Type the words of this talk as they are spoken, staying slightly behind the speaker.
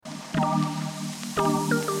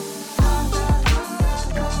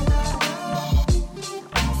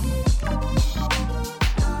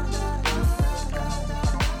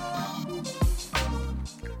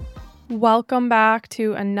Welcome back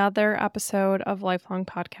to another episode of Lifelong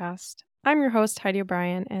Podcast. I'm your host, Heidi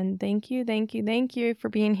O'Brien, and thank you for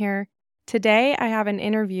being here. Today, I have an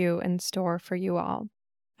interview in store for you all.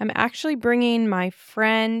 I'm actually bringing my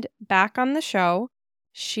friend back on the show.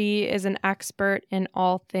 She is an expert in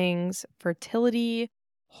all things fertility,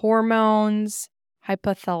 hormones,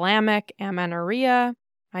 hypothalamic amenorrhea.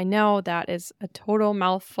 I know that is a total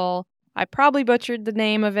mouthful. I probably butchered the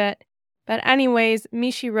name of it. But anyways,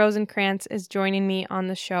 Mishi Rosencrance is joining me on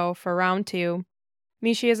the show for round 2.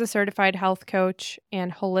 Mishi is a certified health coach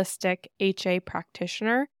and holistic HA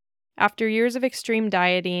practitioner. After years of extreme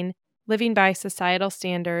dieting, living by societal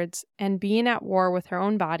standards, and being at war with her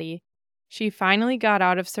own body, she finally got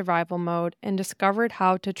out of survival mode and discovered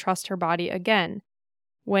how to trust her body again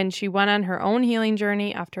when she went on her own healing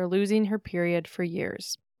journey after losing her period for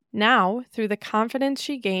years. Now, through the confidence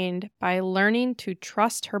she gained by learning to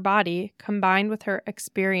trust her body, combined with her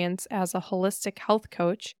experience as a holistic health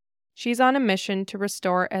coach, she's on a mission to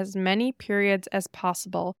restore as many periods as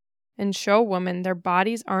possible and show women their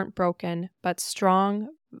bodies aren't broken, but strong,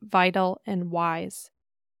 vital, and wise.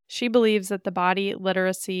 She believes that the body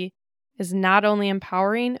literacy is not only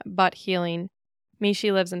empowering, but healing.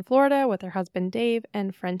 Mishi lives in Florida with her husband Dave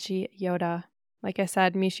and Frenchie Yoda. Like I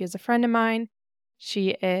said, Mishi is a friend of mine. She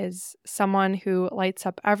is someone who lights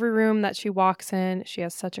up every room that she walks in. She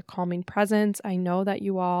has such a calming presence. I know that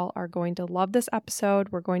you all are going to love this episode.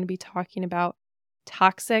 We're going to be talking about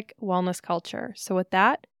toxic wellness culture. So with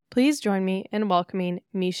that, please join me in welcoming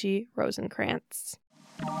Mishi Rosencrance.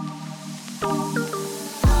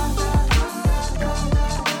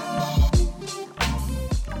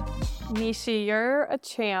 Mishi, you're a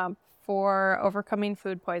champ for overcoming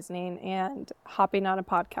food poisoning and hopping on a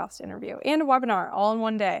podcast interview and a webinar all in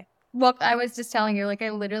one day. Well, I was just telling you, I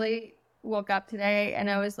literally woke up today and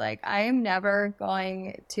I was like, I am never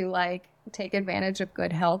going to take advantage of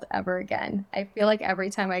good health ever again. I feel like every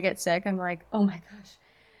time I get sick, I'm like, oh my gosh,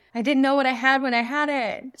 I didn't know what I had when I had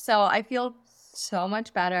it. So I feel so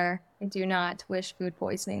much better. I do not wish food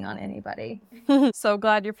poisoning on anybody. So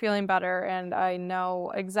glad you're feeling better. And I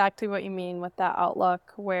know exactly what you mean with that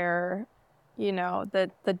outlook where,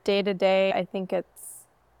 the day-to-day, I think it's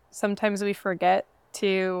sometimes we forget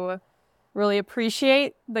to really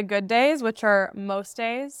appreciate the good days, which are most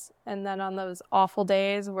days. And then on those awful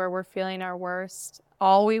days where we're feeling our worst,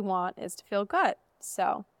 all we want is to feel good.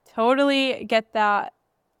 So totally get that.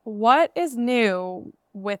 What is new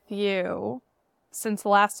with you since the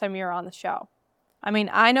last time you were on the show? I mean,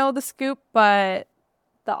 I know the scoop, but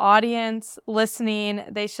the audience listening,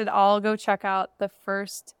 they should all go check out the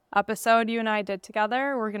first episode you and I did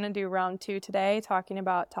together. We're going to do round 2 today, talking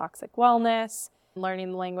about toxic wellness,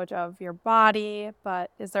 learning the language of your body.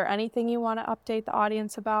 But is there anything you want to update the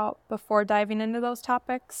audience about before diving into those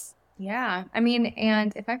topics? Yeah.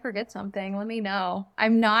 And if I forget something, let me know.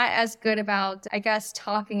 I'm not as good about,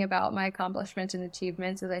 talking about my accomplishments and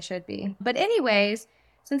achievements as I should be. But anyways,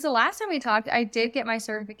 since the last time we talked, I did get my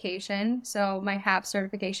certification. So my HAP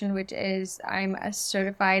certification, which is I'm a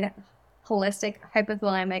certified holistic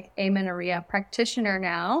hypothalamic amenorrhea practitioner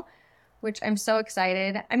now, which I'm so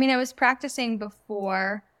excited. I was practicing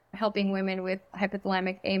before helping women with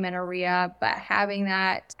hypothalamic amenorrhea, but having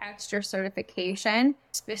that extra certification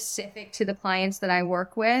specific to the clients that I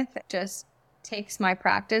work with just takes my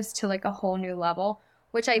practice to a whole new level,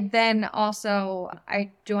 which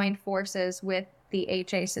I joined forces with the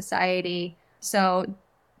HA Society. So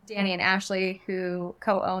Danny and Ashley, who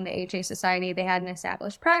co-own the HA Society, they had an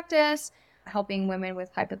established practice helping women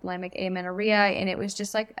with hypothalamic amenorrhea, and it was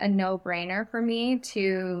just a no-brainer for me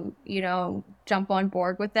to, jump on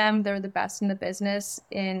board with them. They're the best in the business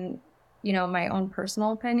in, my own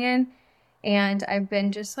personal opinion, and I've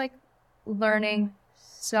been just learning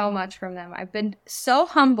so much from them. I've been so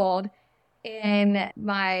humbled in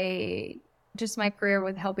my career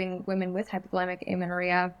with helping women with hypothalamic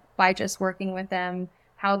amenorrhea by just working with them,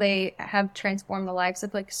 how they have transformed the lives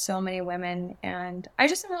of so many women. And I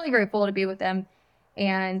just am really grateful to be with them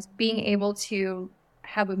and being able to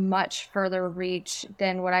have a much further reach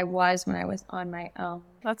than what I was when I was on my own.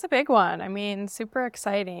 That's a big one. Super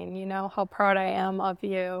exciting. You know how proud I am of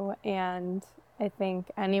you. And I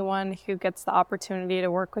think anyone who gets the opportunity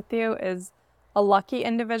to work with you is a lucky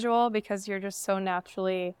individual because you're just so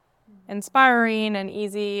naturally inspiring and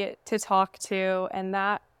easy to talk to. And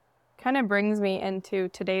that kind of brings me into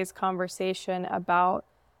today's conversation about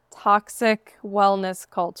toxic wellness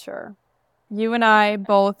culture. You and I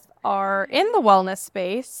both are in the wellness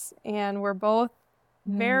space, and we're both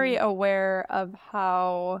very aware of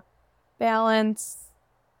how balance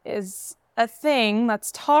is a thing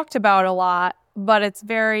that's talked about a lot, but it's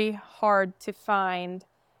very hard to find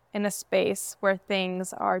in a space where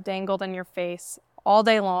things are dangled in your face all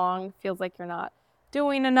day long. Feels like you're not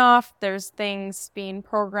doing enough. There's things being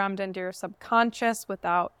programmed into your subconscious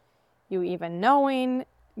without you even knowing.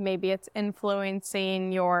 Maybe it's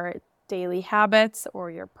influencing your daily habits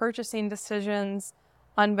or your purchasing decisions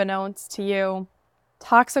unbeknownst to you.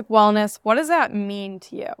 Toxic wellness, what does that mean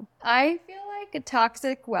to you? I feel like a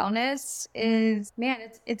toxic wellness is, man,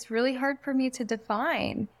 it's really hard for me to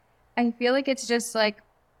define. I feel like it's just like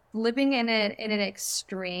living in an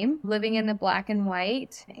extreme, living in the black and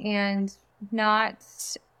white, and not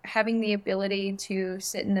having the ability to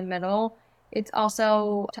sit in the middle. It's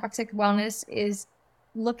also toxic wellness is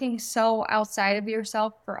looking so outside of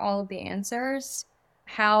yourself for all of the answers,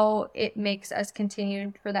 how it makes us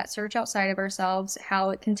continue for that search outside of ourselves, how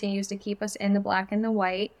it continues to keep us in the black and the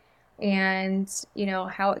white, and, you know,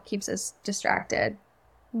 how it keeps us distracted.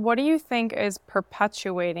 What do you think is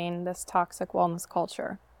perpetuating this toxic wellness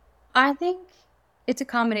culture? I think it's a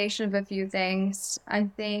combination of a few things. I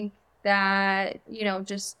think that, you know,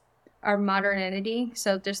 just our modernity.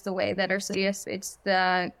 So just the way that our city is, it's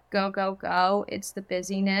the go, go, go. It's the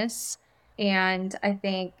busyness. And I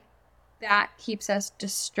think that keeps us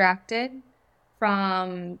distracted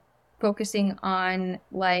from focusing on,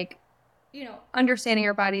 like, you know, understanding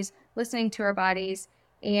our bodies, listening to our bodies.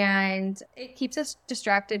 And it keeps us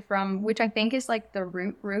distracted from, which I think is like the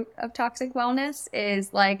root of toxic wellness,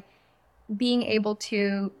 is like being able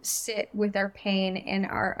to sit with our pain and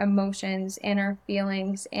our emotions and our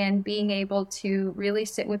feelings, and being able to really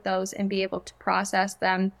sit with those and be able to process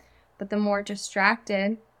them. But the more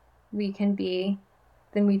distracted we can be,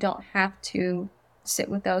 then we don't have to sit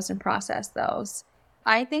with those and process those.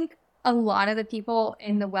 I think a lot of the people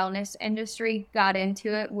in the wellness industry got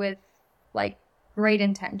into it with like great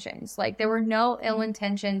intentions. Like there were no ill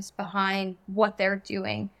intentions behind what they're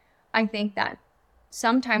doing. I think that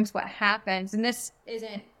sometimes what happens, and this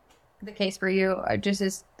isn't the case for you, this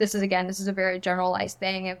is a very generalized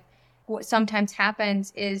thing. If what sometimes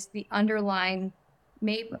happens is the underlying,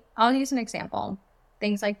 maybe I'll use an example,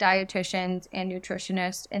 things like dietitians and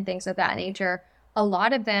nutritionists and things of that nature. A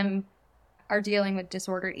lot of them are dealing with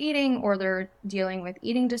disordered eating, or they're dealing with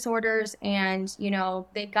eating disorders, and you know,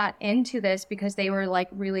 they got into this because they were like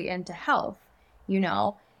really into health, you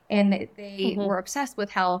know, and they were obsessed with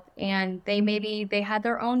health, and they had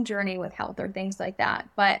their own journey with health or things like that.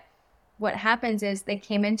 But what happens is they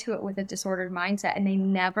came into it with a disordered mindset, and they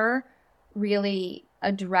never really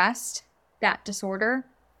addressed that disorder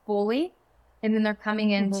fully. And then they're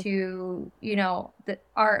coming into, you know, the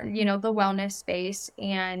wellness space,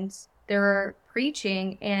 and they're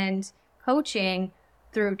preaching and coaching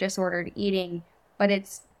through disordered eating. But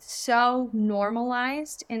it's so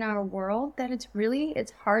normalized in our world that it's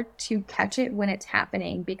hard to catch it when it's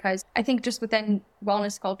happening. Because I think just within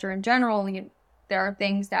wellness culture in general, there are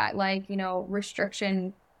things that, like, you know,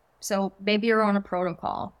 restriction. So maybe you're on a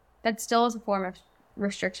protocol. That still is a form of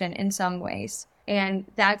restriction in some ways. And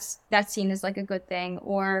that's seen as like a good thing.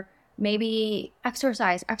 Or maybe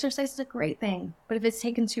exercise. Exercise is a great thing, but if it's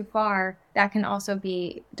taken too far, that can also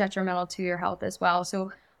be detrimental to your health as well.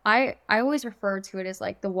 So I always refer to it as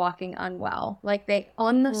like the walking unwell. Like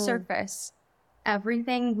on the surface,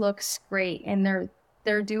 everything looks great, and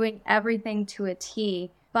they're doing everything to a T,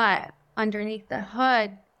 but underneath the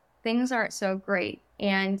hood, things aren't so great.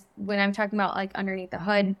 And when I'm talking about like underneath the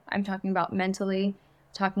hood, I'm talking about mentally,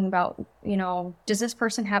 talking about, you know, does this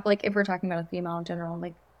person have, like, if we're talking about a female in general,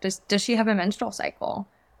 like, does she have a menstrual cycle?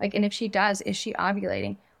 Like, and if she does, is she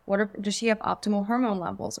ovulating? Does she have optimal hormone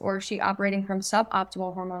levels, or is she operating from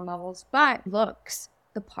suboptimal hormone levels, but looks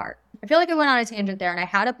the part? I feel like I went on a tangent there, and I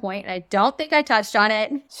had a point, and I don't think I touched on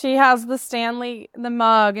it. She has the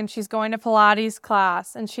mug, and she's going to Pilates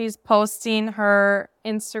class, and she's posting her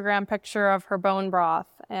Instagram picture of her bone broth,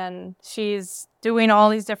 and she's doing all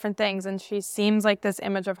these different things, and she seems like this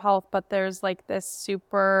image of health, but there's like this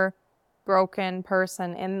super broken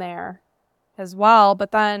person in there as well.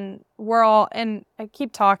 But then and I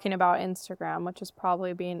keep talking about Instagram, which is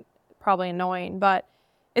probably annoying, but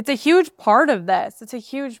it's a huge part of this. It is a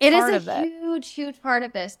huge part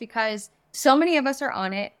of this, because so many of us are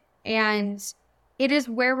on it, and it is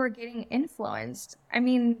where we're getting influenced. I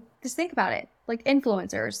mean, just think about it. Like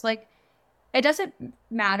influencers, like, it doesn't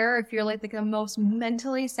matter if you're like the most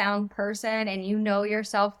mentally sound person and you know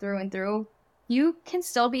yourself through and through. You can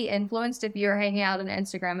still be influenced if you're hanging out on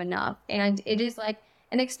Instagram enough. And it is like,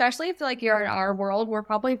 and especially if like you're in our world, we're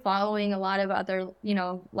probably following a lot of other, you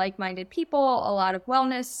know, like-minded people, a lot of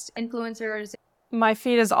wellness influencers. My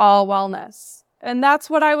feed is all wellness. And that's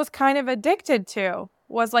what I was kind of addicted to.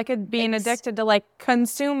 was like being addicted to like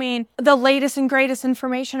consuming the latest and greatest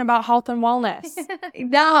information about health and wellness.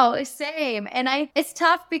 No, same. And it's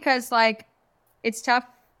tough because we're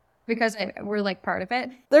like part of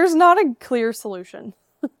it. There's not a clear solution.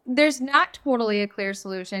 There's not totally a clear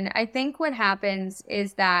solution. I think what happens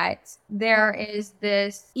is that there is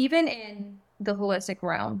this, even in the holistic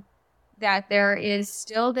realm, that there is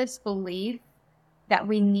still this belief that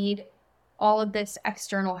we need all of this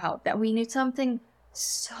external help, that we need something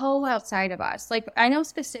so outside of us. Like, I know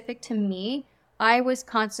specific to me, I was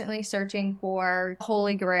constantly searching for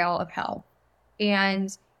holy grail of health.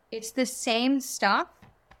 And it's the same stuff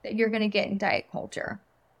that you're going to get in diet culture,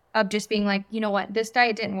 of just being like, you know what, this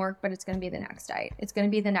diet didn't work, but it's going to be the next diet. It's going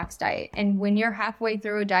to be the next diet. And when you're halfway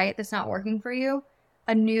through a diet that's not working for you,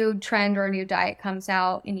 a new trend or a new diet comes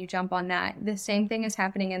out and you jump on that. The same thing is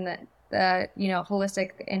happening in the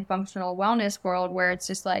holistic and functional wellness world, where it's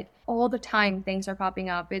just like all the time things are popping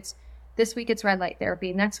up. It's this week it's red light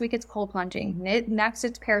therapy. Next week it's cold plunging. Next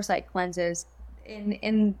it's parasite cleanses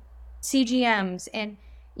in CGMs and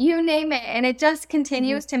you name it. And it just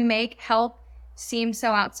continues to make health seem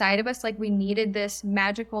so outside of us. Like we needed this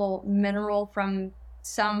magical mineral from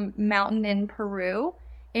some mountain in Peru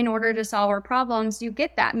in order to solve our problems. You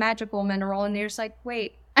get that magical mineral and you're just like,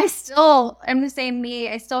 wait, I still am the same me.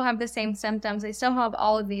 I still have the same symptoms. I still have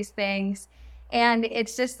all of these things. And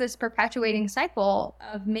it's just this perpetuating cycle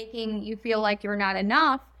of making you feel like you're not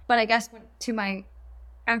enough. But I guess to my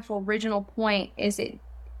actual original point is it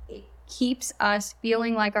keeps us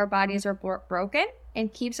feeling like our bodies are broken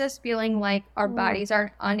and keeps us feeling like our bodies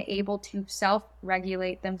are unable to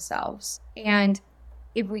self-regulate themselves. And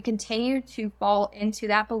if we continue to fall into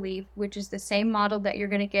that belief, which is the same model that you're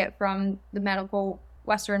going to get from the medical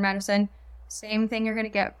Western medicine, same thing you're going to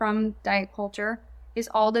get from diet culture, is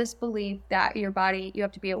all this belief that your body, you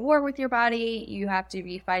have to be at war with your body, you have to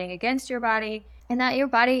be fighting against your body, and that your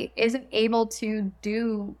body isn't able to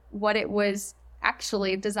do what it was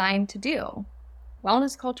actually designed to do.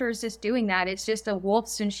 Wellness culture is just doing that. It's just a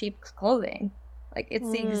wolf's in sheep's clothing. Like,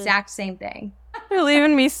 it's the exact same thing. You're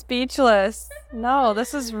leaving me speechless. No,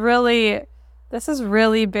 this is really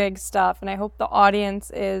big stuff. And I hope the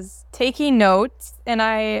audience is taking notes. And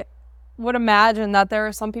I would imagine that there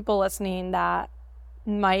are some people listening that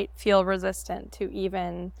might feel resistant to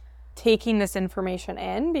even taking this information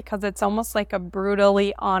in, because it's almost like a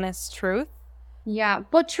brutally honest truth. Yeah,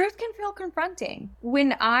 but truth can feel confronting.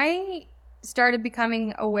 When I started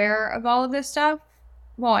becoming aware of all of this stuff,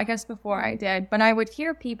 well, I guess before I did, but I would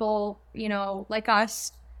hear people, like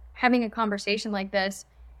us having a conversation like this,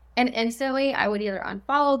 and instantly I would either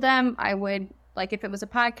unfollow them, I would, like, if it was a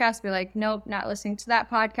podcast, be like, nope, not listening to that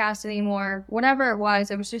podcast anymore. Whatever it was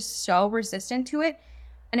just so resistant to it.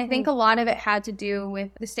 And I think a lot of it had to do with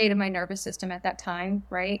the state of my nervous system at that time,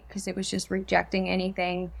 right? Because it was just rejecting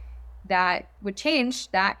anything that would change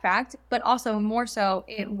that fact, but also more so,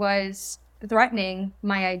 it was threatening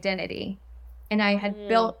my identity. And I had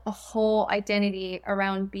built a whole identity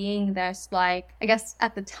around being this, like, I guess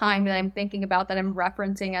at the time that I'm thinking about, that I'm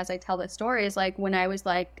referencing as I tell this story, is like when I was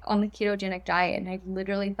like on the ketogenic diet, and I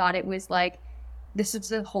literally thought it was like, this is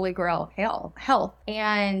the holy grail of health.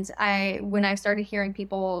 And when I started hearing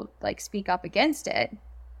people like speak up against it,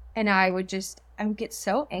 and I would get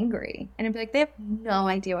so angry, and I'd be like, they have no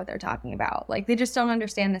idea what they're talking about. Like, they just don't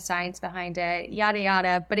understand the science behind it, yada,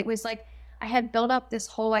 yada. But it was like, I had built up this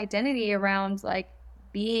whole identity around like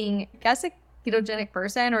being, I guess, a ketogenic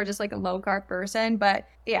person or just like a low carb person. But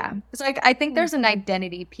yeah, it's like, I think there's an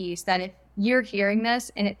identity piece that if you're hearing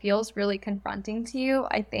this and it feels really confronting to you,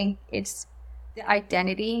 I think it's the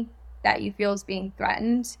identity that you feel is being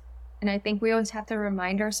threatened. And I think we always have to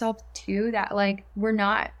remind ourselves too that like, we're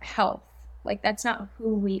not health. Like, that's not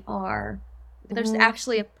who we are. There's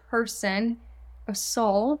actually a person, a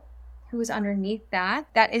soul, who is underneath that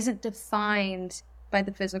isn't defined by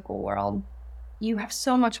the physical world. You have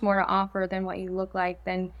so much more to offer than what you look like,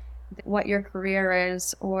 than what your career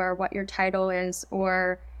is, or what your title is,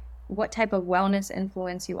 or what type of wellness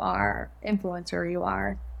influencer you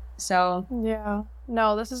are. So yeah,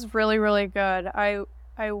 no, this is really, really good.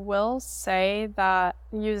 I will say that,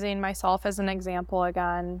 using myself as an example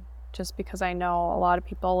again, just because I know a lot of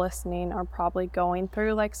people listening are probably going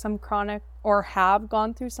through like some chronic, or have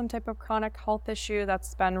gone through some type of chronic health issue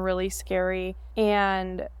that's been really scary.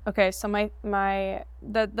 And okay, so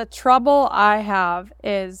the trouble I have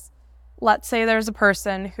is, let's say there's a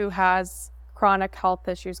person who has chronic health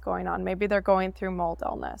issues going on. Maybe they're going through mold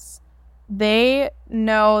illness. They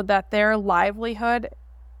know that their livelihood,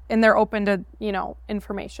 and they're open to,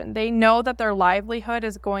 information. They know that their livelihood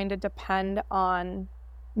is going to depend on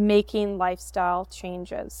making lifestyle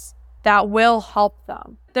changes that will help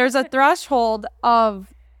them. There's a threshold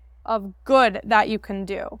of good that you can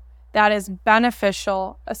do that is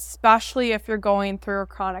beneficial, especially if you're going through a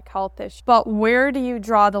chronic health issue. But where do you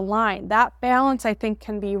draw the line? That balance, I think,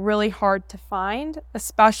 can be really hard to find,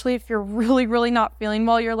 especially if you're really, really not feeling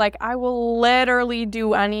well. You're like, I will literally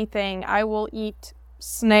do anything. I will eat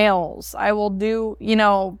snails. I will do,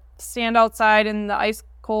 stand outside in the ice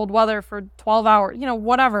cold weather for 12 hours,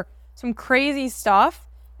 whatever. Some crazy stuff.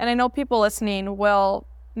 And I know people listening will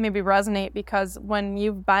maybe resonate, because when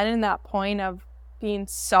you've been in that point of being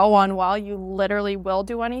so unwell, you literally will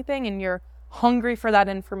do anything, and you're hungry for that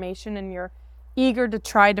information and you're eager to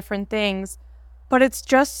try different things. But it's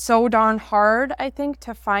just so darn hard, I think,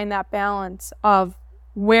 to find that balance of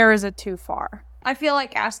where is it too far. I feel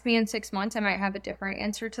like ask me in 6 months, I might have a different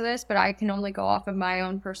answer to this, but I can only go off of my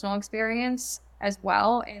own personal experience as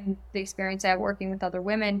well, and the experience I have working with other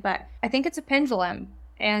women. But I think it's a pendulum.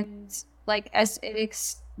 And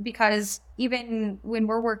because even when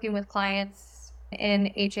we're working with clients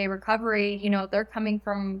in HA recovery, they're coming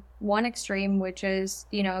from one extreme, which is,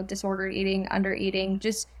 disordered eating, under eating,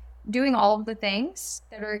 just doing all of the things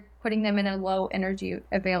that are putting them in a low energy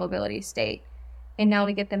availability state. And now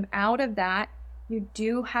to get them out of that, you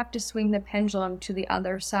do have to swing the pendulum to the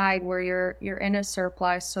other side where you're in a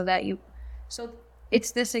surplus, so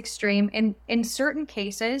it's this extreme. And in certain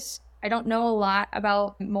cases, I don't know a lot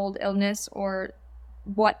about mold illness or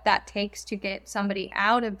what that takes to get somebody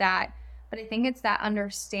out of that. But I think it's that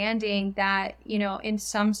understanding that, in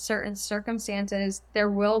some certain circumstances, there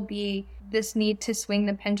will be this need to swing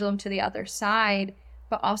the pendulum to the other side,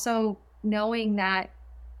 but also knowing that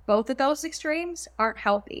both of those extremes aren't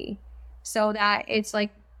healthy. So that it's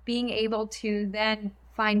like being able to then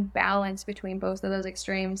find balance between both of those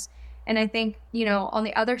extremes. And I think, on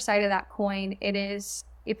the other side of that coin, it is,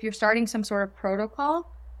 if you're starting some sort of protocol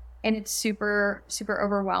and it's super, super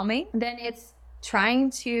overwhelming, then it's trying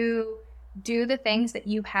to do the things that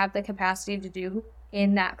you have the capacity to do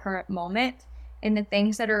in that current moment. And the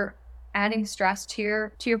things that are adding stress to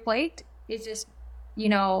your plate is just,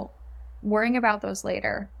 worrying about those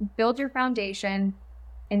later. Build your foundation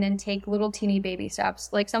and then take little teeny baby steps.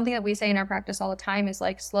 Like something that we say in our practice all the time is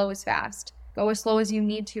like, slow is fast. Go as slow as you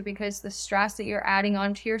need to, because the stress that you're adding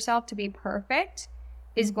onto yourself to be perfect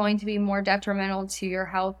is going to be more detrimental to your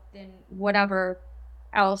health than whatever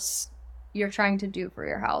else you're trying to do for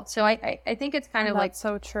your health. So I think it's kind of like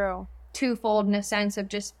so true, twofold in a sense of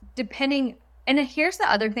just depending. And here's the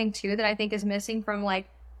other thing too that I think is missing from like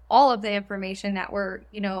all of the information that we're,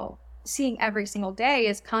 seeing every single day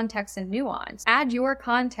is context and nuance. Add your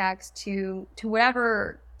context to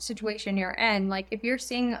whatever situation you're in. Like if you're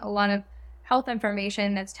seeing a lot of health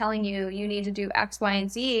information that's telling you need to do X, Y,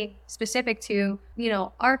 and Z specific to,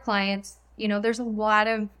 our clients, there's a lot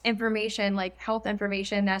of information, like health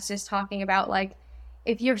information, that's just talking about like,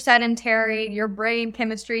 if you're sedentary, your brain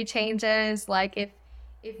chemistry changes, like if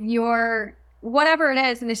you're whatever it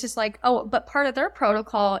is. And it's just like, oh, but part of their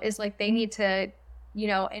protocol is like, they need to,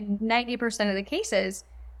 in 90% of the cases,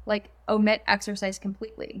 like omit exercise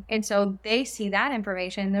completely. And so they see that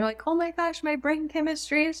information and they're like, oh my gosh, my brain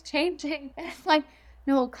chemistry is changing. And it's like,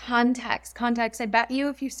 no, context. I bet you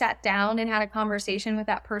if you sat down and had a conversation with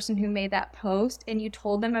that person who made that post and you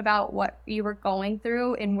told them about what you were going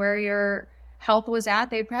through and where your health was at,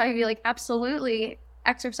 they'd probably be like, absolutely,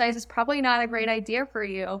 exercise is probably not a great idea for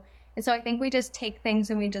you. And so I think we just take things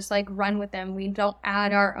and we just like run with them. We don't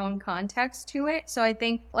add our own context to it. So I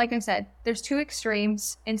think, like I said, there's two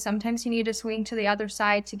extremes, and sometimes you need to swing to the other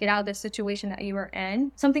side to get out of the situation that you are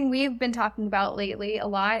in. Something we've been talking about lately a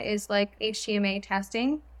lot is like HTMA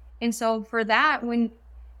testing. And so for that, when,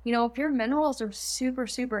 if your minerals are super,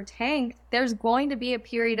 super tanked, there's going to be a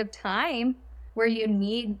period of time where you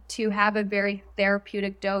need to have a very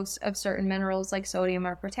therapeutic dose of certain minerals like sodium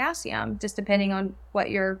or potassium, just depending on what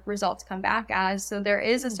your results come back as. So there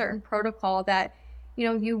is a certain protocol that,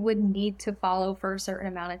 you would need to follow for a certain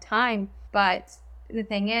amount of time. But the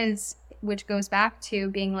thing is, which goes back to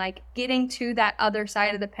being like getting to that other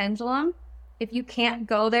side of the pendulum, if you can't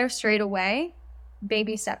go there straight away,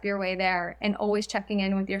 baby step your way there, and always checking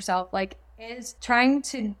in with yourself. Like, is trying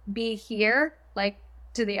to be here, like,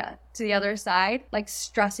 to the other side, like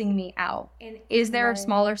stressing me out? And is there a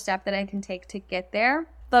smaller step that I can take to get there?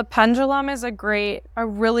 The pendulum is a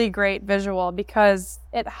really great visual, because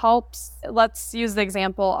it helps. Let's use the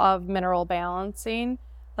example of mineral balancing.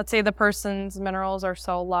 Let's say the person's minerals are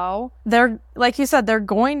so low. They're, like you said, they're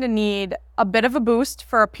going to need a bit of a boost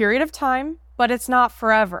for a period of time, but it's not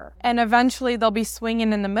forever. And eventually they'll be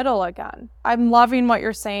swinging in the middle again. I'm loving what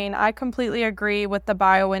you're saying. I completely agree with the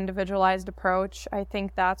bio-individualized approach. I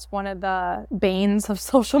think that's one of the banes of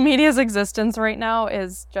social media's existence right now,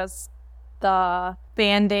 is just the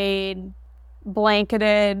Band-Aid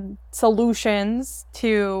blanketed solutions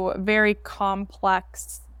to very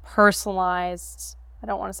complex, personalized, I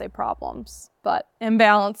don't want to say problems, but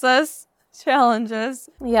imbalances,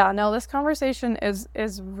 challenges. Yeah, no, this conversation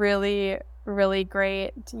is really, really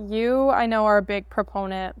great. You, I know, are a big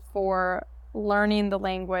proponent for learning the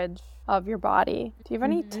language of your body. Do you have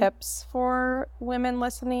any tips for women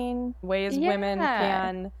listening? Ways women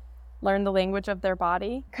can learn the language of their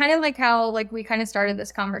body? Kind of like how we kind of started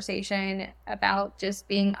this conversation about just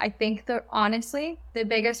being, I think that honestly, the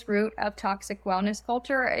biggest root of toxic wellness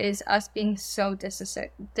culture is us being so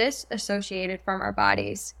disassociated from our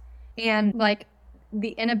bodies, and like the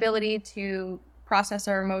inability to process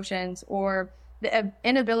our emotions, or the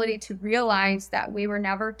inability to realize that we were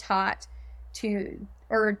never taught to,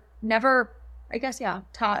 or never,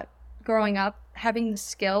 taught growing up, having the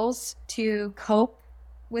skills to cope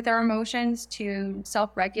with our emotions, to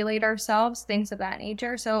self-regulate ourselves, things of that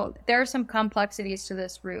nature. So there are some complexities to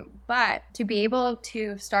this root, but to be able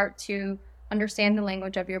to start to understand the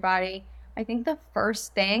language of your body, I think the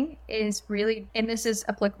first thing is really, and this is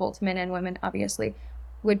applicable to men and women, obviously,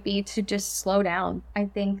 would be to just slow down. I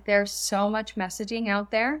think there's so much messaging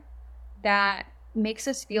out there that makes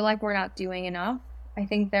us feel like we're not doing enough. I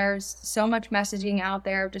think there's so much messaging out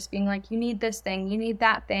there of just being like, you need this thing, you need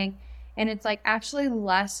that thing. And it's like, actually,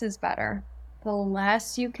 less is better. The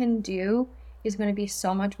less you can do is going to be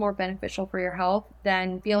so much more beneficial for your health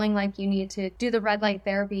than feeling like you need to do the red light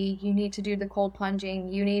therapy, you need to do the cold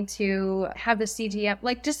plunging, you need to have the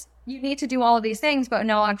CGM, you need to do all of these things, but in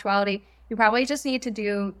no actuality, you probably just need to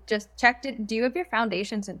do you have your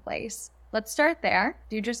foundations in place? Let's start there.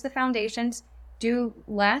 Do just the foundations, do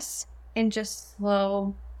less, and just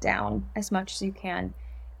slow down as much as you can.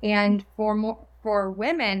 And for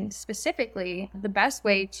women specifically, the best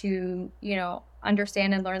way to,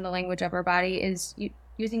 understand and learn the language of our body is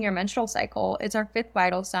using your menstrual cycle. It's our fifth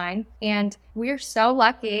vital sign. And we're so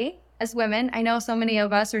lucky as women. I know so many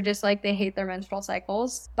of us are just like, they hate their menstrual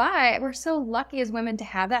cycles, but we're so lucky as women to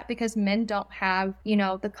have that, because men don't have,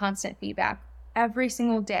 the constant feedback. Every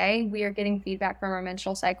single day we are getting feedback from our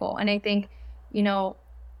menstrual cycle. And I think,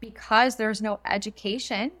 because there's no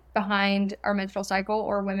education behind our menstrual cycle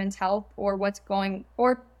or women's health or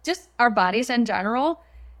or just our bodies in general,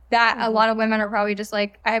 that a lot of women are probably just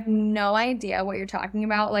like, I have no idea what you're talking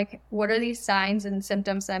about. Like, what are these signs and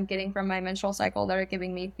symptoms that I'm getting from my menstrual cycle that are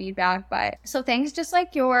giving me feedback? But so things just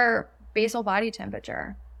like your basal body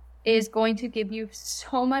temperature is going to give you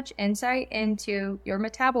so much insight into your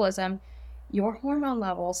metabolism, your hormone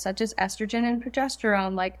levels, such as estrogen and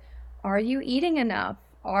progesterone. Like, are you eating enough?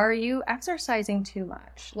 Are you exercising too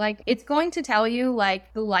much? Like, it's going to tell you,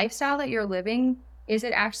 like, the lifestyle that you're living, is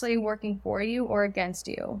it actually working for you or against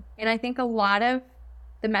you? And I think a lot of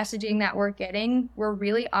the messaging that we're getting, we're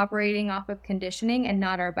really operating off of conditioning and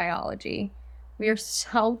not our biology. We are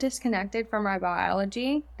so disconnected from our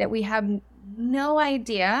biology that we have no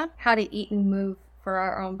idea how to eat and move for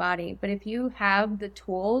our own body. But if you have the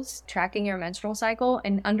tools tracking your menstrual cycle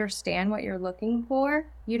and understand what you're looking for,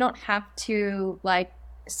 you don't have to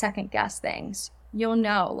second guess things. You'll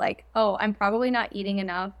know, oh, I'm probably not eating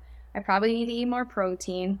enough. I probably need to eat more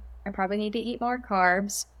protein. I probably need to eat more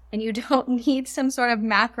carbs. And you don't need some sort of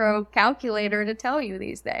macro calculator to tell you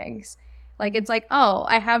these things. It's like, oh,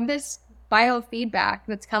 I have this biofeedback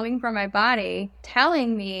that's coming from my body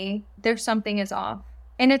telling me there's something is off.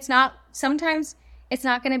 And sometimes it's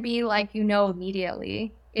not going to be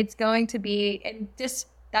immediately. It's going to be, and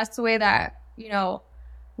that's the way that,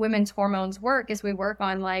 women's hormones work, is we work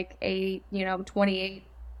on a 28,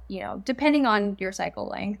 depending on your cycle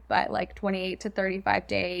length, but 28 to 35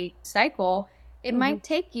 day cycle. It might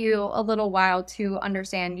take you a little while to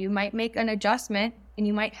understand. You might make an adjustment, and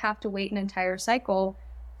you might have to wait an entire cycle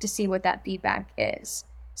to see what that feedback is.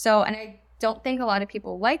 So, and I don't think a lot of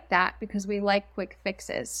people like that, because we like quick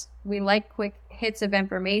fixes. We like quick hits of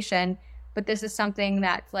information, but this is something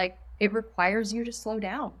that's it requires you to slow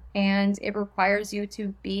down, and it requires you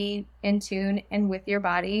to be in tune and with your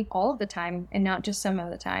body all of the time, and not just some of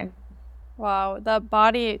the time. Wow, the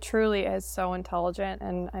body truly is so intelligent.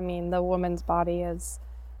 And I mean, the woman's body is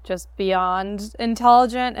just beyond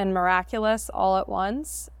intelligent and miraculous all at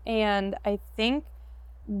once. And I think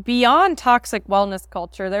beyond toxic wellness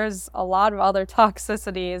culture, there's a lot of other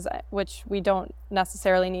toxicities, which we don't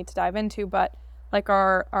necessarily need to dive into, but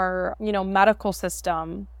our medical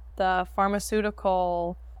system, the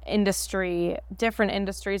pharmaceutical industry, different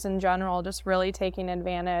industries in general, just really taking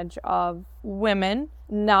advantage of women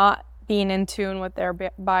not being in tune with their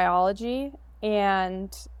biology.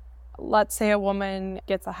 And let's say a woman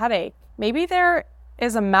gets a headache. Maybe there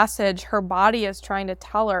is a message her body is trying to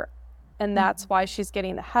tell her, and that's why she's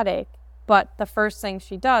getting the headache. But the first thing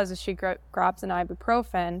she does is she grabs an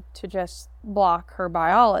ibuprofen to just block her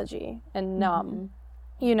biology and numb,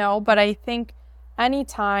 you know. But I think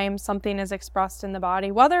anytime something is expressed in the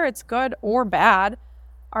body, whether it's good or bad,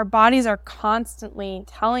 our bodies are constantly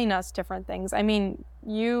telling us different things. I mean,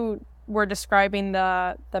 you were describing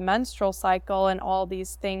the menstrual cycle and all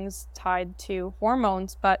these things tied to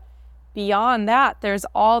hormones, but beyond that, there's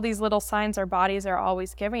all these little signs our bodies are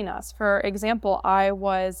always giving us. For example,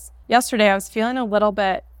 yesterday I was feeling a little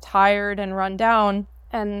bit tired and run down,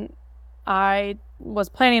 and I was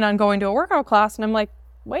planning on going to a workout class, and I'm like,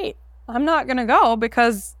 wait, I'm not going to go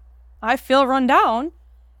because I feel run down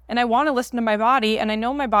and I want to listen to my body, and I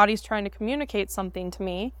know my body's trying to communicate something to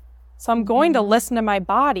me. So I'm going to listen to my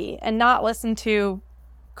body and not listen to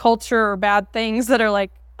culture or bad things that are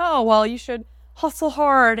like, oh, well, you should hustle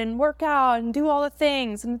hard and work out and do all the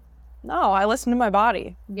things. And no, I listen to my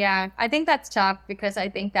body. Yeah, I think that's tough because I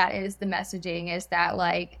think that is the messaging, is that,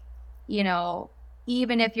 like, you know,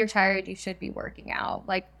 even if you're tired, you should be working out.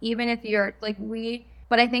 Like, even if you're like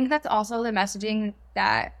but I think that's also the messaging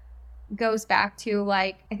that goes back to,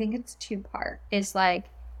 like, I think it's two-part. Is like,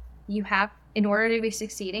 in order to be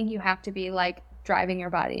succeeding, you have to be like driving your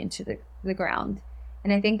body into the ground.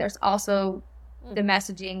 And I think there's also the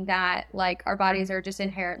messaging that, like, our bodies are just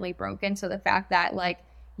inherently broken. So the fact that, like,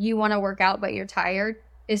 you want to work out but you're tired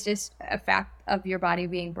is just a fact of your body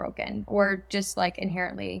being broken, or just like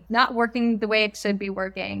inherently not working the way it should be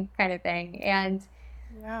working, kind of thing. And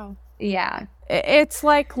yeah, it's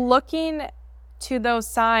like looking to those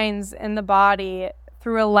signs in the body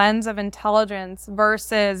through a lens of intelligence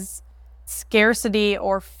versus scarcity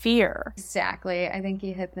or fear. Exactly. I think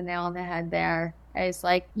you hit the nail on the head there. Is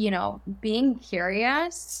like, you know, being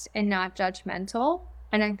curious and not judgmental.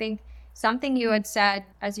 And I think something you had said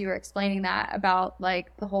as you were explaining that about,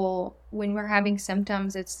 like, the whole, when we're having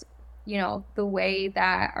symptoms, it's, you know, the way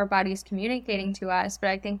that our body's communicating to us. But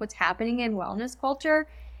I think what's happening in wellness culture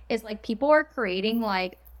is, like, people are creating,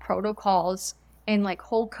 like, protocols and, like,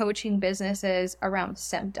 whole coaching businesses around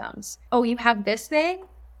symptoms. Oh, you have this thing?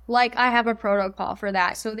 Like, I have a protocol for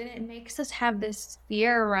that. So then it makes us have this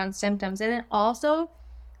fear around symptoms. And it also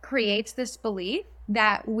creates this belief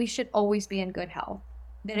that we should always be in good health.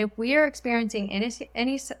 That if we are experiencing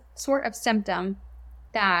any sort of symptom,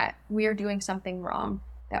 that we are doing something wrong,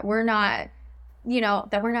 that we're not, you know,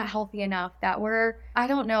 that we're not healthy enough, that we're, I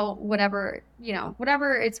don't know, whatever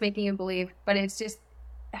it's making you believe. But it's just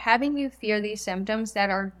having you fear these symptoms that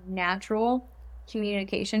are natural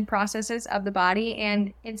communication processes of the body.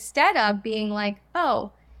 And instead of being like,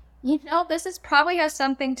 oh, you know, this is probably has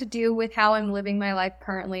something to do with how I'm living my life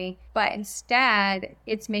currently, but instead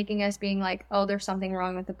it's making us being like, oh, there's something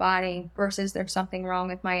wrong with the body, versus there's something wrong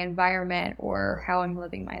with my environment or how I'm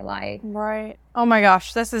living my life. Right. Oh my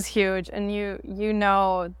gosh, this is huge. And you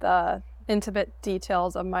know the intimate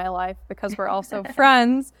details of my life because we're also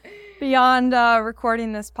friends beyond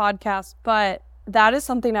recording this podcast. But that is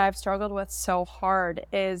something I've struggled with so hard,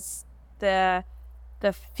 is the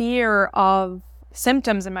fear of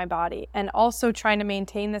symptoms in my body, and also trying to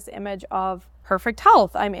maintain this image of perfect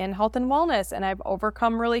health. I'm in health and wellness, and I've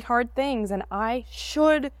overcome really hard things, and I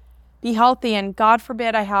should be healthy, and God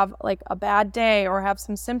forbid I have like a bad day or have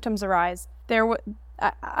some symptoms arise.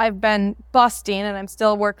 I've been busting, and I'm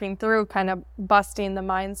still working through kind of busting the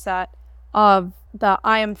mindset of the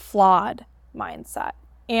I am flawed mindset.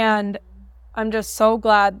 And I'm just so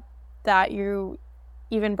glad that you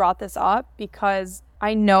even brought this up, because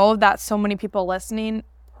I know that so many people listening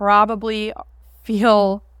probably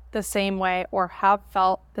feel the same way or have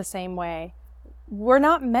felt the same way. We're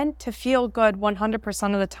not meant to feel good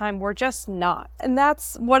 100% of the time. We're just not. And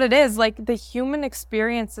that's what it is. Like, the human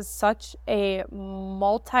experience is such a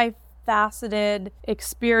multifaceted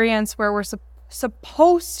experience where we're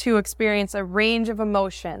supposed to experience a range of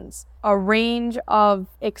emotions, a range of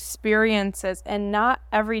experiences, and not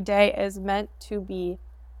every day is meant to be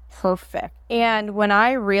perfect. And when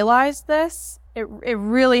I realized this, it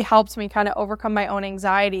really helps me kind of overcome my own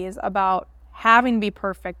anxieties about having to be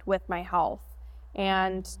perfect with my health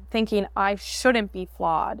and thinking I shouldn't be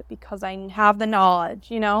flawed because I have the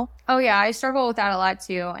knowledge, you know? Oh yeah, I struggle with that a lot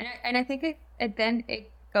too. And I think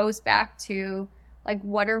it goes back to, like,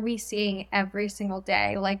 what are we seeing every single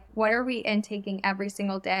day? Like, what are we intaking every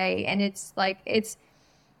single day? And it's like, it's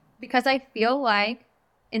because I feel like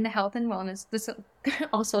in the health and wellness,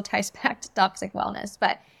 also ties back to toxic wellness.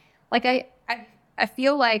 But like I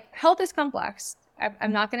feel like health is complex.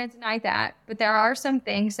 I'm not going to deny that, but there are some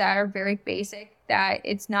things that are very basic that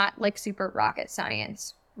it's not like super rocket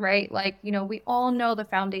science, right? Like, you know, we all know the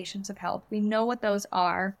foundations of health. We know what those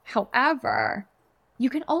are. However,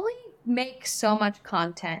 you can only make so much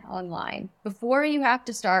content online before you have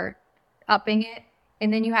to start upping it.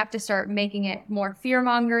 And then you have to start making it more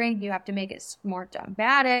fear-mongering. You have to make it more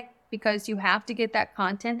dramatic because you have to get that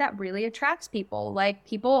content that really attracts people. Like,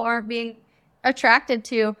 people aren't being attracted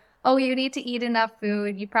to, oh, you need to eat enough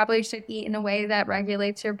food. You probably should eat in a way that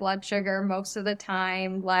regulates your blood sugar most of the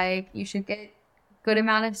time. Like, you should get good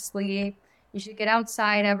amount of sleep. You should get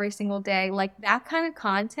outside every single day. Like, that kind of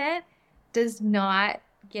content does not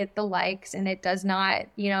get the likes, and it does not,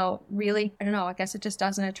 you know, really, I don't know, I guess it just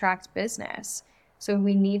doesn't attract business. So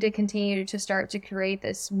we need to continue to start to create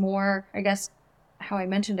this more, I guess, how I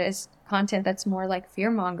mentioned it is content that's more like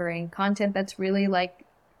fear-mongering, content that's really like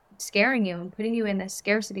scaring you and putting you in this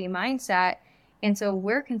scarcity mindset. And so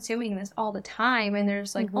we're consuming this all the time, and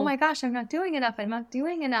there's like, oh my gosh, I'm not doing enough. I'm not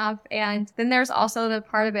doing enough. And then there's also the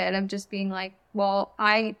part of it of just being like, well,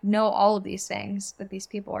 I know all of these things that these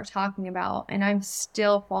people are talking about, and I'm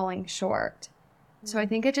still falling short. So I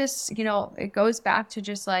think it just, you know, it goes back to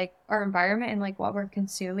just like our environment and like what we're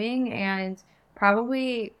consuming, and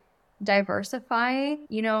probably diversifying,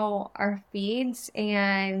 you know, our feeds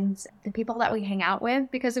and the people that we hang out with.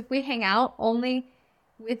 Because if we hang out only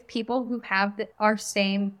with people who have our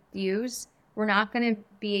same views, we're not going to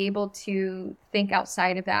be able to think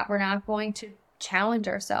outside of that. We're not going to challenge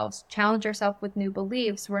ourselves with new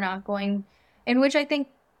beliefs. We're not going, and which I think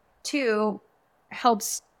too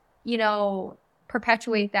helps, you know,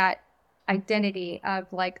 perpetuate that identity of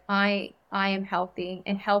like, I am healthy,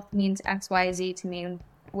 and health means XYZ to me,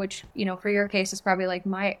 which, you know, for your case is probably like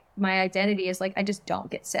my identity is like, I just don't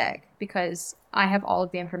get sick because I have all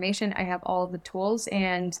of the information, I have all of the tools,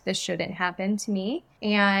 and this shouldn't happen to me.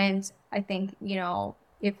 And I think, you know,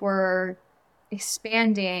 if we're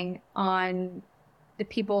expanding on the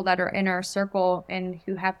people that are in our circle and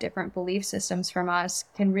who have different belief systems from us,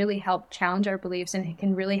 can really help challenge our beliefs, and it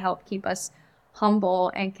can really help keep us humble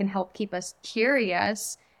and can help keep us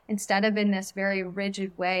curious instead of in this very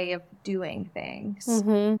rigid way of doing things.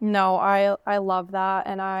 No, I love that.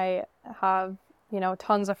 And I have, you know,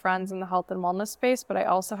 tons of friends in the health and wellness space, but I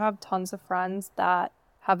also have tons of friends that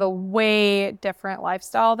have a way different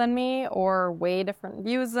lifestyle than me or way different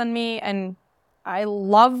views than me. And I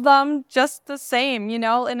love them just the same, you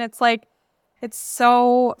know? And it's like, it's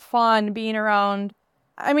so fun being around,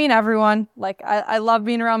 I mean, everyone. Like, I love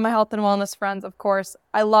being around my health and wellness friends, of course.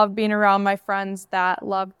 I love being around my friends that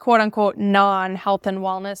love, quote unquote, non-health and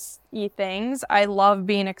wellness-y things. I love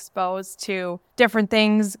being exposed to different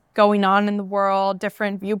things going on in the world,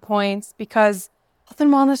 different viewpoints, because health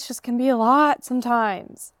and wellness just can be a lot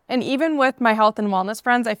sometimes. And even with my health and wellness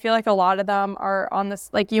friends, I feel like a lot of them are on this,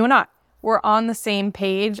 like you and I, we're on the same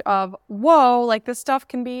page of, whoa, like this stuff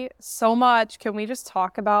can be so much. Can we just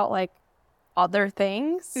talk about like other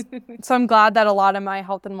things? So I'm glad that a lot of my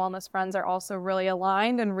health and wellness friends are also really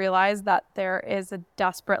aligned and realize that there is a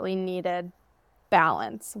desperately needed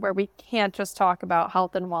balance where we can't just talk about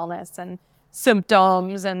health and wellness and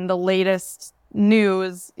symptoms and the latest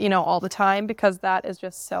news, you know, all the time, because that is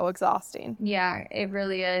just so exhausting. Yeah, it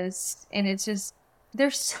really is. And it's just,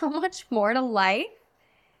 there's so much more to life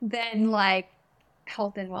than like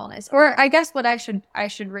health and wellness. Or I guess what I should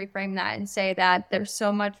reframe that and say that there's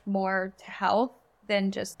so much more to health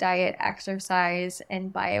than just diet, exercise,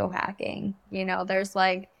 and biohacking. You know, there's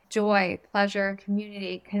like joy, pleasure,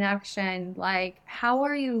 community, connection. Like, how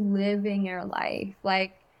are you living your life?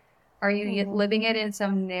 Like, are you living it in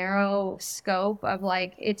some narrow scope of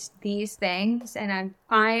like, it's these things, and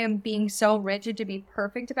I am being so rigid to be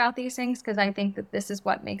perfect about these things because I think that this is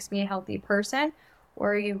what makes me a healthy person?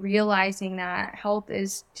 Or are you realizing that health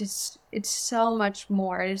is just, it's so much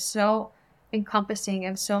more. It is so encompassing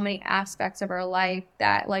of so many aspects of our life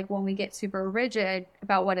that like when we get super rigid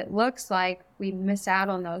about what it looks like, we miss out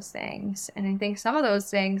on those things. And I think some of those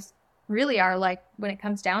things really are like, when it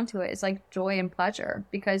comes down to it, it's like joy and pleasure,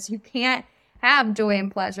 because you can't have joy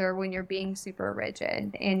and pleasure when you're being super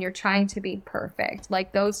rigid and you're trying to be perfect.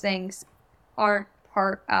 Like, those things aren't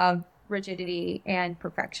part of rigidity and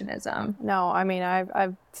perfectionism. No, I mean,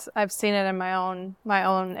 I've seen it in my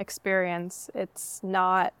own experience. It's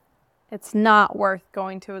not worth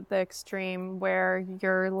going to the extreme where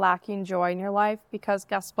you're lacking joy in your life, because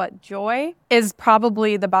guess what? Joy is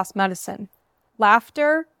probably the best medicine.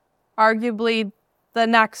 Laughter, arguably the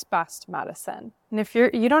next best medicine. And if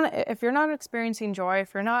you're not experiencing joy,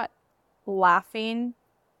 if you're not laughing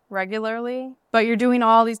regularly, but you're doing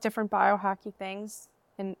all these different biohacky things.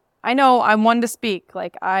 And I know I'm one to speak.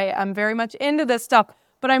 Like, I'm very much into this stuff,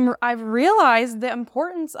 but I've realized the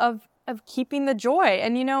importance of keeping the joy.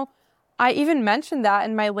 And, you know, I even mentioned that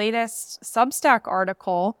in my latest Substack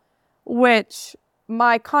article, which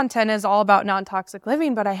my content is all about non-toxic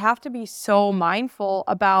living, but I have to be so mindful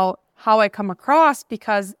about how I come across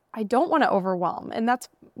because I don't want to overwhelm. And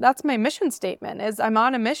that's my mission statement, is I'm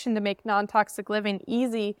on a mission to make non-toxic living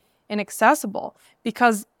easy and accessible,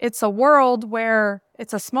 because it's a world where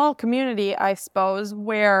it's a small community, I suppose,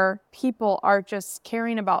 where people are just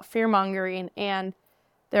caring about fear-mongering and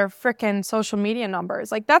their frickin' social media numbers.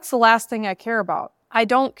 Like, that's the last thing I care about. I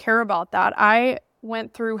don't care about that. I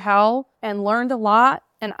went through hell and learned a lot,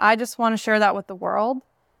 and I just want to share that with the world.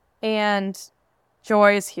 And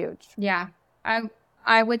joy is huge. Yeah,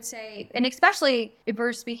 I would say, and especially if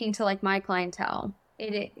we're speaking to like my clientele,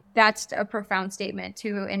 that's a profound statement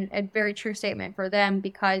too, and a very true statement for them,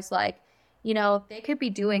 because like, you know, they could be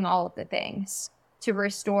doing all of the things to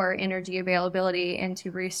restore energy availability and to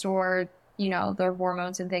restore, you know, their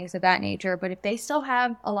hormones and things of that nature. But if they still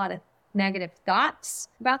have a lot of negative thoughts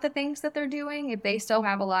about the things that they're doing, if they still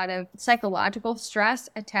have a lot of psychological stress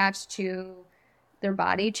attached to their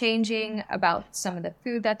body changing, about some of the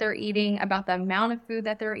food that they're eating, about the amount of food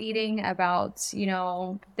that they're eating, about, you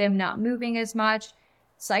know, them not moving as much,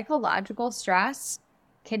 psychological stress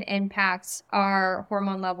can impact our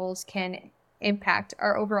hormone levels, can impact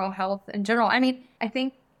our overall health in general. I mean, I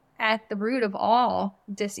think at the root of all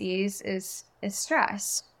disease is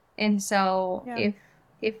stress. And so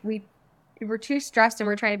if we're too stressed and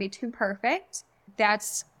we're trying to be too perfect,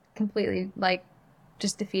 that's completely like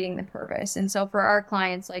just defeating the purpose. And so for our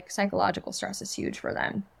clients, like, psychological stress is huge for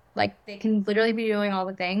them. Like, they can literally be doing all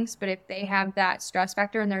the things, but if they have that stress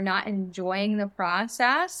factor and they're not enjoying the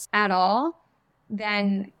process at all,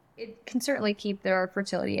 then it can certainly keep their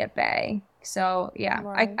fertility at bay. So yeah,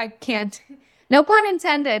 right. I can't, no pun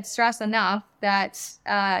intended, stress enough that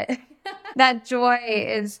that joy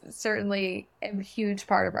is certainly a huge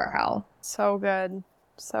part of our health. So good.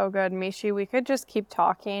 So good, Mishi. We could just keep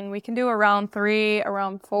talking. We can do a round 3, a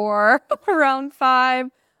round 4, a round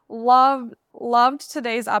 5. Loved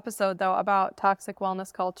today's episode, though, about toxic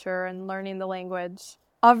wellness culture and learning the language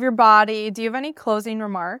of your body. Do you have any closing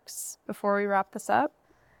remarks before we wrap this up?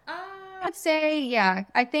 I'd say, yeah.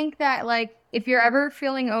 I think that, like, if you're ever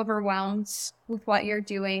feeling overwhelmed with what you're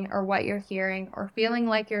doing or what you're hearing, or feeling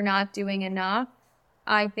like you're not doing enough,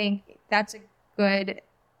 I think that's a good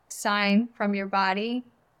sign from your body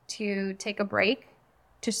to take a break,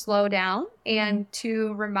 to slow down, and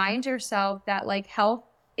to remind yourself that, like, health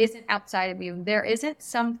isn't outside of you. There isn't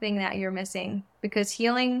something that you're missing, because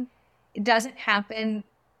healing, it doesn't happen.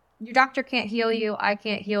 Your doctor can't heal you. I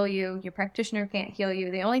can't heal you. Your practitioner can't heal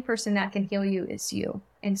you. The only person that can heal you is you.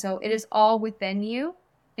 And so it is all within you.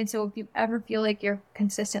 And so if you ever feel like you're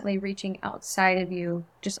consistently reaching outside of you,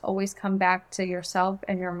 just always come back to yourself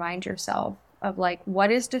and remind yourself of, like,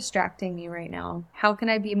 what is distracting me right now? How can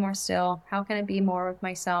I be more still? How can I be more with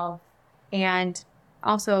myself? And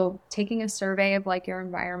also taking a survey of, like, your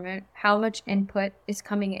environment, how much input is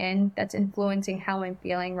coming in that's influencing how I'm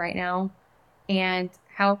feeling right now, and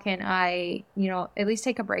how can I, you know, at least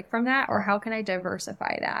take a break from that, or how can I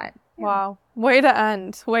diversify that? Wow. Way to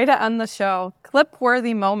end the show.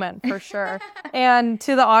 Clip-worthy moment for sure. And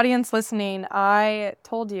to the audience listening, I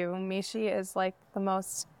told you, Mishi is like the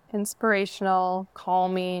most inspirational,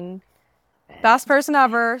 calming, best person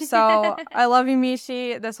ever. So I love you,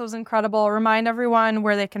 Mishi. This was incredible. Remind everyone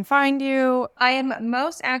where they can find you. I am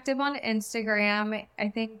most active on Instagram. I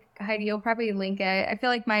think, Heidi, you'll probably link it. I feel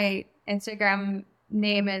like my Instagram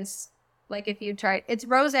name is, like, if you try, it's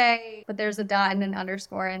Rose, but there's a dot and an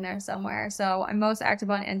underscore in there somewhere. So I'm most active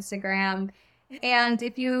on Instagram. And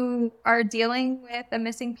if you are dealing with a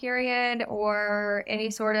missing period or any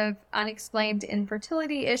sort of unexplained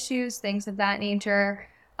infertility issues, things of that nature,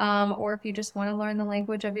 or if you just want to learn the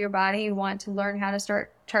language of your body, you want to learn how to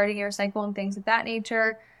start charting your cycle and things of that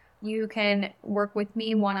nature, you can work with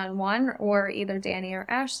me one-on-one, or either Danny or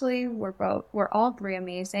Ashley. We're all three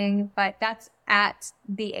amazing, but that's at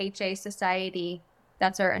the HA Society.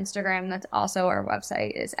 That's our Instagram. That's also our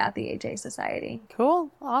website, is at the HA Society.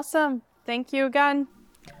 Cool. Awesome. Thank you again.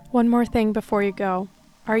 One more thing before you go.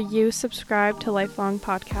 Are you subscribed to Lifelong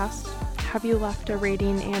Podcast? Have you left a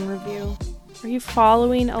rating and review? Are you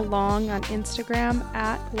following along on Instagram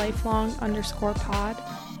at lifelong_pod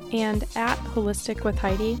and at Holistic with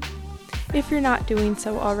Heidi? If you're not doing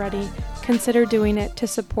so already, consider doing it to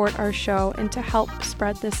support our show and to help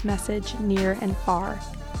spread this message near and far.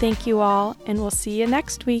 Thank you all, and we'll see you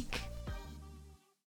next week.